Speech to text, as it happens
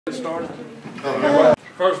Started.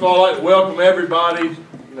 First of all, I'd like to welcome everybody,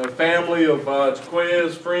 family of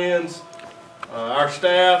Jaquaez, friends, our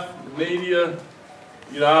staff, the media.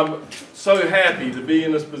 I'm so happy to be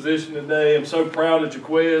in this position today. I'm so proud of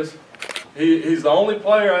Jaquaez. He's the only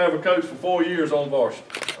player I ever coached for 4 years on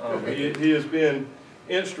varsity. He has been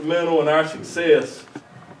instrumental in our success.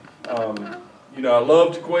 I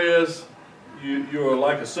love Jaquaez. You are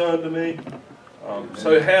like a son to me.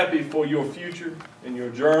 So happy for your future and your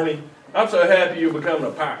journey. I'm so happy you're becoming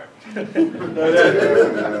a Pirate.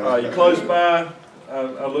 You're close by.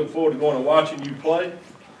 I look forward to going and watching you play.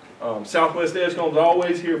 Southwest Edgecombe is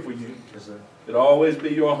always here for you. Yes, sir. It'll always be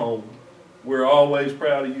your home. We're always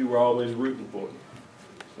proud of you. We're always rooting for you.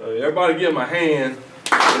 So everybody give him a hand.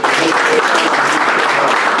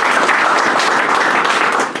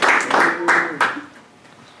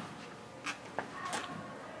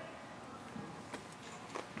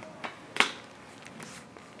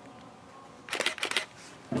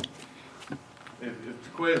 If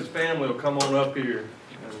Jaquez's family will come on up here.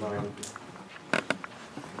 And,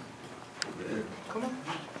 come on.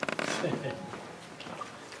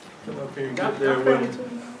 Come up here and get there with me.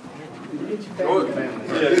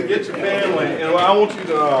 Yeah, get your family. And I want you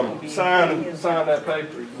to sign that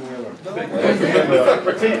paper.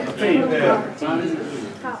 Pretend. Yeah.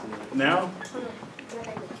 Now?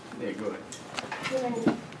 Yeah, go ahead.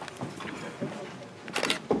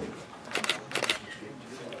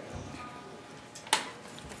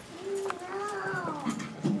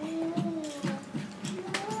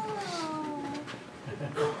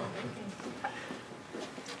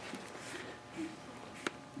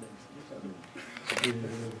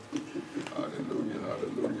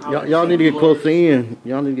 Y'all need to get close in.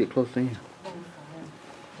 Y'all need to get close in.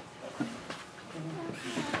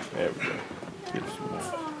 There we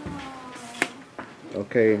go.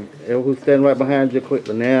 Okay, who's standing right behind you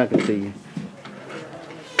quickly? Now I can see you.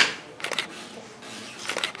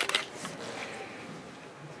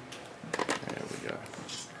 There we go.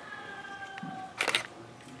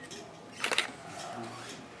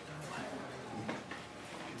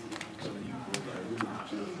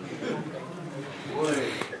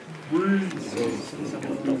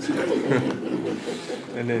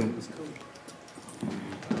 And then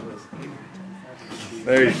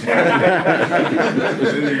there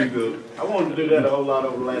you go. I wanted to do that a whole lot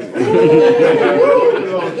over the last week.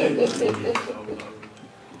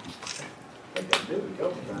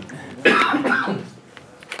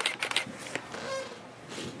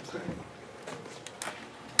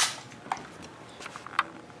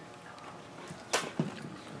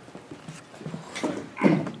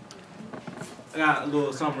 I got a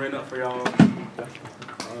little something written up for y'all.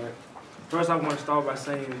 First, I want to start by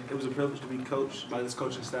saying it was a privilege to be coached by this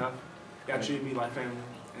coaching staff. Y'all treated me like family,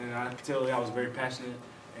 and I could tell y'all was very passionate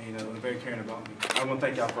and very caring about me. I want to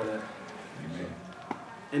thank y'all for that.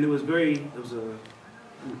 And I'm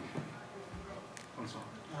sorry.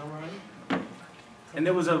 All right. And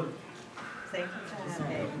it was a.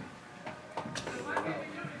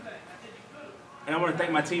 And I want to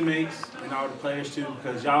thank my teammates and all the players too,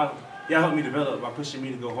 because y'all helped me develop by pushing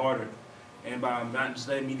me to go harder. And by not just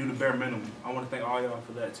letting me do the bare minimum. I want to thank all y'all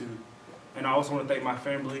for that too. And I also want to thank my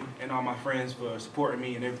family and all my friends for supporting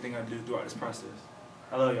me in everything I do throughout this process.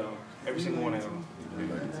 I love y'all. Every single one of y'all.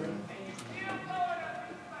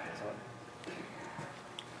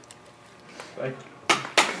 Thank you.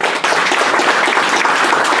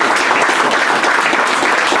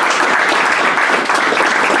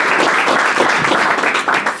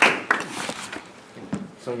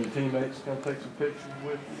 Some of your teammates gonna take some pictures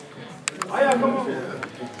with you. Oh yeah, come on.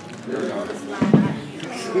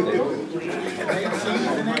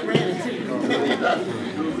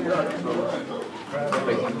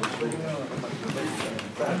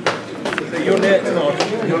 You're next, no.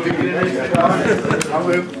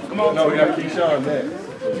 Come on. No, we got Keyshawn next.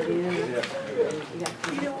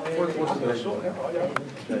 Yeah. What's the short?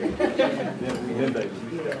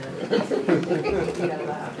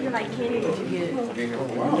 You're like Kenny, did you get it?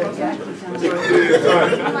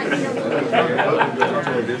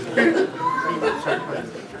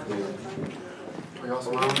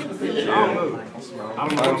 I'm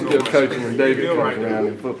still coaching when David comes around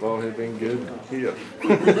in football. He's been good. Yeah.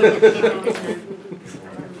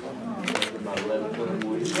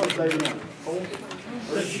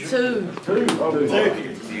 Two.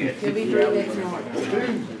 He'll be three next month.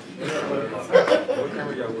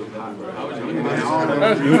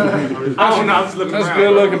 That's a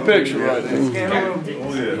good looking picture right there.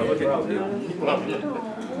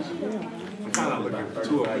 I'm kind of looking for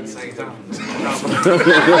two at the same time.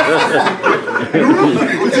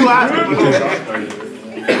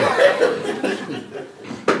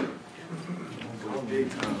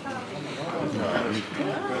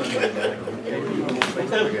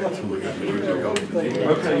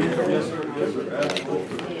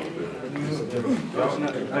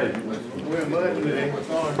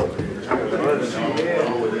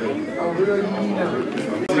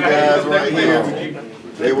 guys right here,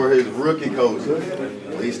 they were his rookie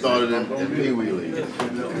coaches. He started in Pee Wee League.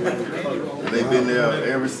 And they've been there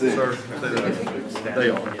ever since. They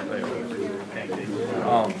are.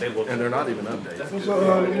 And they're not even updated.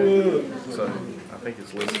 So I think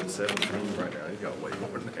it's listed 17 right now. He's got way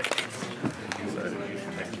more than that. So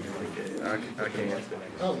I can't.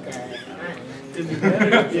 Oh, God.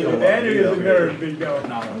 That is a nerve, big dog.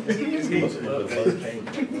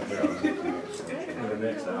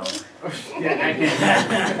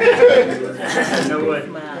 No way.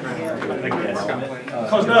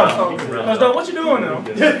 Coach Doug, what you doing now?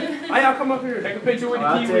 Why y'all come up here? Take a picture with the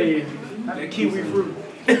kiwi. I'll tell you, that kiwi fruit.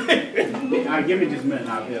 Give me just a minute,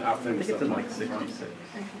 I'll finish something. Like 66.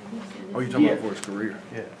 Oh, you're talking about for his career?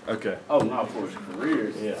 Yeah. Okay. Oh, not for his career.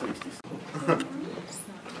 Yeah. 66.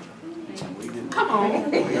 Come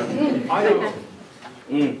on.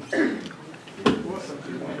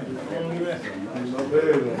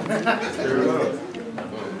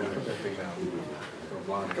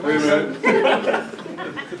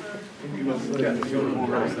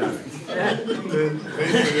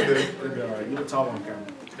 You're tall on camera.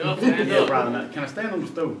 Yeah, probably not. Can I stand on the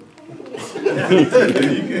stove?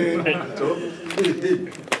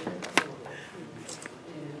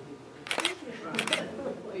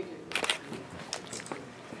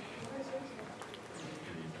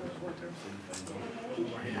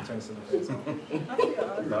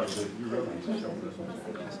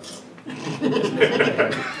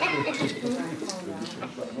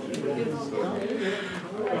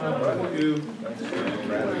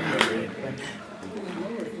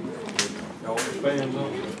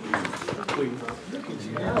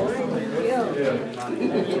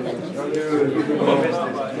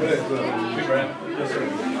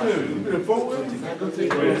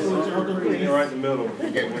 Right in the middle.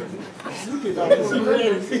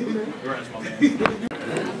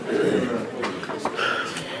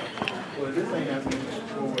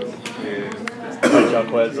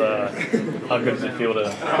 Jaquaez, how good does it feel to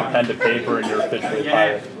pen to paper and you're officially a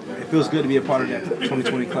Pirate? It feels good to be a part of that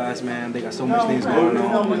 2020 class, man. They got so much things going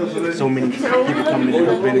on. So many people coming in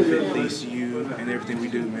to benefit the ECU and everything we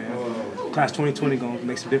do, man. Class 2020 gonna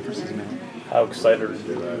make some differences, man. How excited are you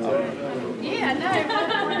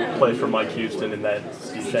to play for Mike Houston in that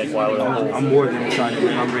Steve Shankweiler? I'm more than excited.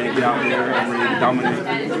 I'm ready to get out there. I'm ready to dominate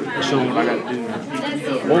and show them what I got to do, man.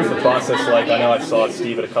 What was the process like? I know I saw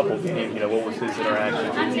Steve at a couple of games. You know, what was his interaction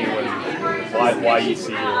with you and why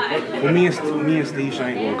ECU? Well, me and Steve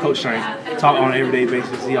Shank, or Coach Shank, talk on an everyday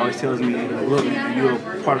basis. He always tells me, look, you're a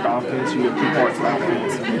part of the offense. You're a key part to the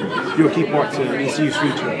offense. You're a key part to ECU's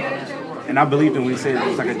future. And I believed him when he said it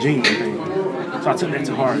was like a genuine thing. So I took that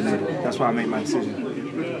to heart, and that's why I made my decision.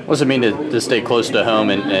 What does it mean to stay close to home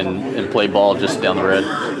and play ball just down the road?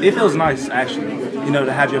 It feels nice, actually. You know,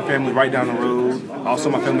 to have your family right down the road. Also,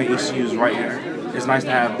 my family at ECU is right there. It's nice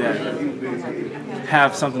to have that,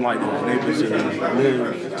 have something like that. Maybe to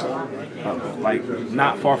live, like,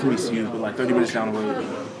 not far from ECU, but like 30 minutes down the road.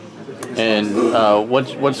 And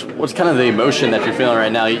what's kind of the emotion that you're feeling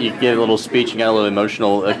right now? You gave a little speech, you got a little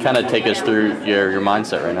emotional. Kind of take us through your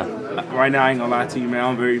mindset right now. Right now, I ain't gonna lie to you, man.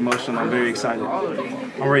 I'm very emotional. I'm very excited.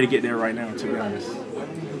 I'm ready to get there right now, to be honest.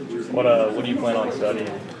 What do you plan on studying?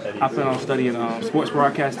 I plan on studying sports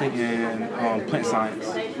broadcasting and plant science.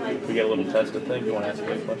 We get a little test of things. You want to ask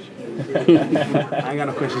me a question? I ain't got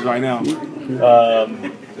no questions right now.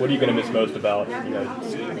 What are you gonna miss most about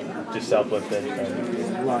just Southwest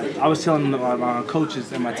Edgecombe? Like I was telling my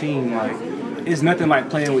coaches and my team, like it's nothing like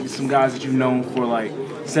playing with some guys that you've known for like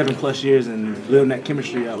 7+ years and building that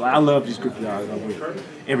chemistry up. Like I love this group of guys.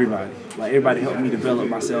 Everybody, like everybody helped me develop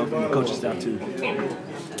myself and the coaching staff too.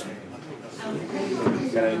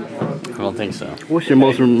 I don't think so. What's your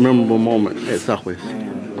most memorable moment at Southwest?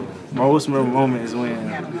 My most memorable moment is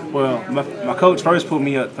when, well, my coach first put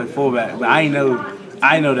me up to play fullback, but I know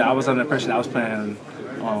that I was under the impression that I was playing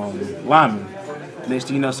lineman. Next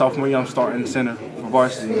thing you know, sophomore year, I'm starting center for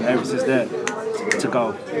varsity. Ever since that, took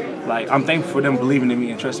off. Like, I'm thankful for them believing in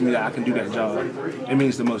me and trusting me that I can do that job. It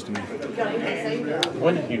means the most to me.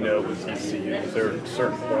 When did you know it was ECU? Was there a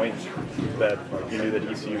certain point that you knew that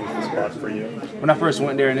ECU was the spot for you? When I first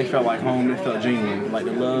went there and it felt like home, it felt genuine. Like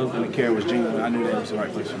the love and the care was genuine. I knew that was the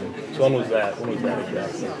right place for me. So when was that? When was that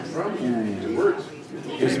exactly?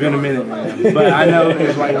 It's been a minute, man. But I know it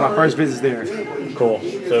was like my first visit there. Cool.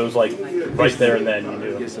 So it was like right there and then you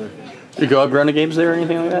knew. Yes, sir. Did you grow up going to games there or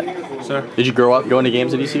anything like that? Sir? Did you grow up going to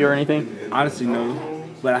games at ECU or anything? Honestly, no.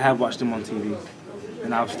 But I have watched them on TV.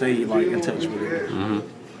 And I've stayed like in touch with it.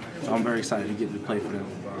 So I'm very excited to get to play for them.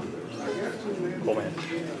 Cool, man.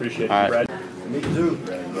 Appreciate it, All right. Brad. Me too.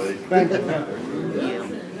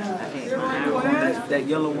 That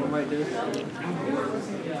yellow one right there.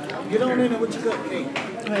 Get on in there with your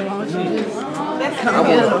cupcake. Wait, why don't you just?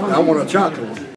 I want a chocolate one.